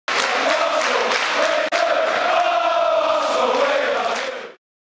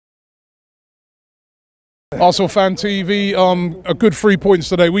ArsenalFanTV, a good 3 points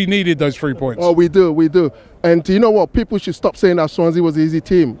today. We needed those 3 points. Oh, we do. And you know what? People should stop saying that Swansea was an easy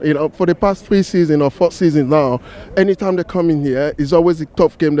team. You know, for the past 3 seasons or 4 seasons now, anytime they come in here, it's always a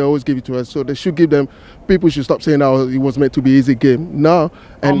tough game. They always give it to us. So they should give them. People should stop saying that it was meant to be an easy game. No.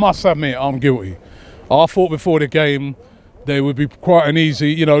 I must admit, I'm guilty. I thought before the game they would be quite an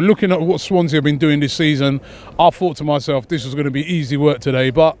easy. You know, looking at what Swansea have been doing this season, I thought to myself this was going to be easy work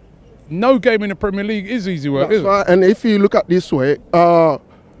today. But no game in the Premier League is easy work, is it? And if you look at this way,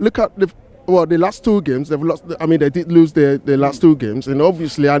 look at the last 2 games they've lost. I mean, they did lose their last 2 games, and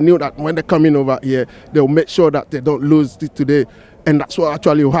obviously I knew that when they're coming over here, they'll make sure that they don't lose today, and that's what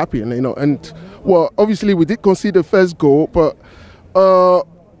actually will happen. You know, and well, obviously we did concede the first goal, but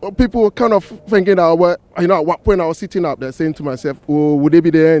people were kind of thinking that, you know, at what point I was sitting up there saying to myself, "Oh, would it be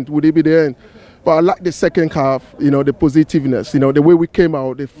the end? Would it be the end?" But I like the second half, you know, the positiveness, you know, the way we came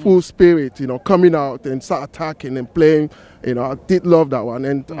out, the full spirit, you know, coming out and start attacking and playing. You know, I did love that one.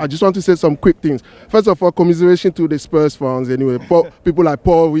 And I just want to say some quick things. First of all, commiseration to the Spurs fans anyway, people like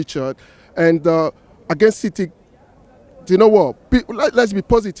Paul, Richard. And against City, do you know what? Let's be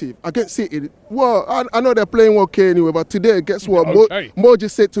positive. Against City, well, I know they're playing okay anyway, but today, guess what? Okay. Mo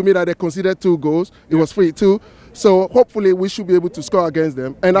just said to me that they considered 2 goals. It was 3-2. So hopefully we should be able to score against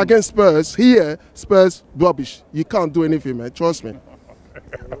them. And against Spurs, here, Spurs, rubbish. You can't do anything, man. Trust me.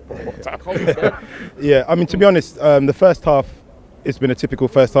 Yeah, I mean, to be honest, the first half, it's been a typical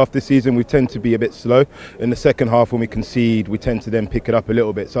first half this season. We tend to be a bit slow. In the second half, when we concede, we tend to then pick it up a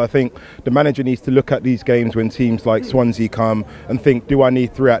little bit. So I think the manager needs to look at these games when teams like Swansea come and think, do I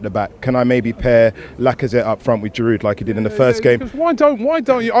need 3 at the back? Can I maybe pair Lacazette up front with Giroud like he did in the first game? Why don't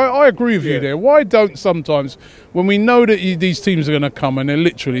you? I agree with you there. Why don't sometimes, when we know that these teams are going to come and they're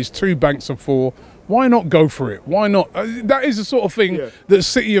literally, it's 2 banks of 4, why not go for it? Why not? That is the sort of thing that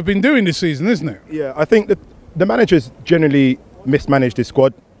City have been doing this season, isn't it? Yeah, I think that the managers generally mismanaged his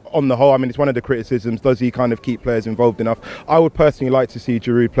squad on the whole. I mean, it's one of the criticisms. Does he kind of keep players involved enough? I would personally like to see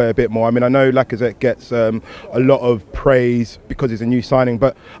Giroud play a bit more. I mean, I know Lacazette gets a lot of praise because he's a new signing,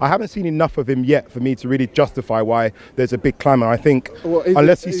 but I haven't seen enough of him yet for me to really justify why there's a big clamour. I think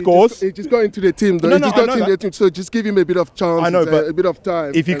unless he scores... He just got into the team, though. So just give him a bit of chance, I know, but a bit of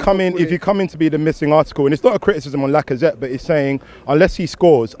time. If you come in to be the missing article, and it's not a criticism on Lacazette, but it's saying unless he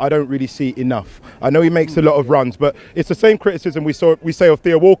scores, I don't really see enough. I know he makes a lot of runs, but it's the same criticism we say of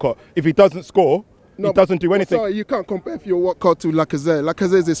Theo Walcott. If he doesn't score, he doesn't do anything. Sorry, you can't compare Theo Walcott to Lacazette.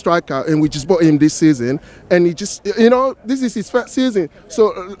 Lacazette is a striker, and we just bought him this season, and he just, you know, this is his first season.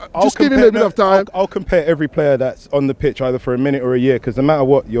 So just give him a bit of time. I'll compare every player that's on the pitch either for a minute or a year, because no matter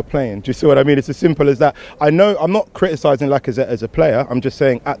what you're playing, do you see what I mean? It's as simple as that. I know I'm not criticising Lacazette as a player. I'm just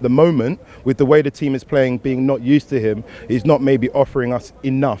saying at the moment, with the way the team is playing, being not used to him, he's not maybe offering us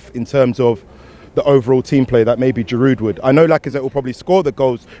enough in terms of the overall team play that maybe Giroud would. I know Lacazette will probably score the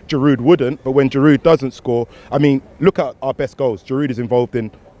goals Giroud wouldn't, but when Giroud doesn't score, I mean, look at our best goals. Giroud is involved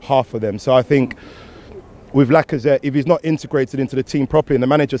in half of them. So I think with Lacazette, if he's not integrated into the team properly, and the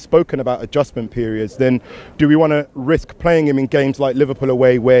manager's spoken about adjustment periods, then do we want to risk playing him in games like Liverpool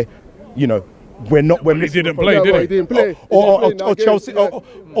away where, you know, we're not when he didn't play, did he? He didn't play. Or Chelsea,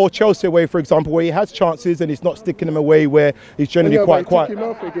 or Chelsea away, for example, where he has chances and he's not sticking them away, where he's generally quite quiet. He took him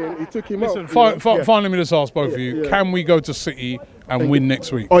off again. He took him Listen, off. finally, let me just ask both of you: can we go to City and win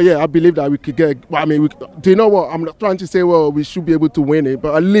next week? Oh yeah, I believe that we could get. I mean, do you know what? I'm not trying to say, well, we should be able to win it,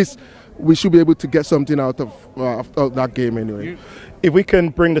 but at least we should be able to get something out of that game anyway. If we can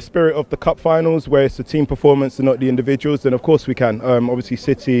bring the spirit of the cup finals, where it's the team performance and not the individuals, then of course we can. Obviously,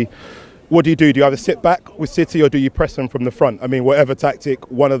 City. What do you do? Do you either sit back with City or do you press them from the front? I mean, whatever tactic,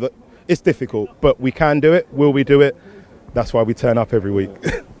 it's difficult, but we can do it. Will we do it? That's why we turn up every week.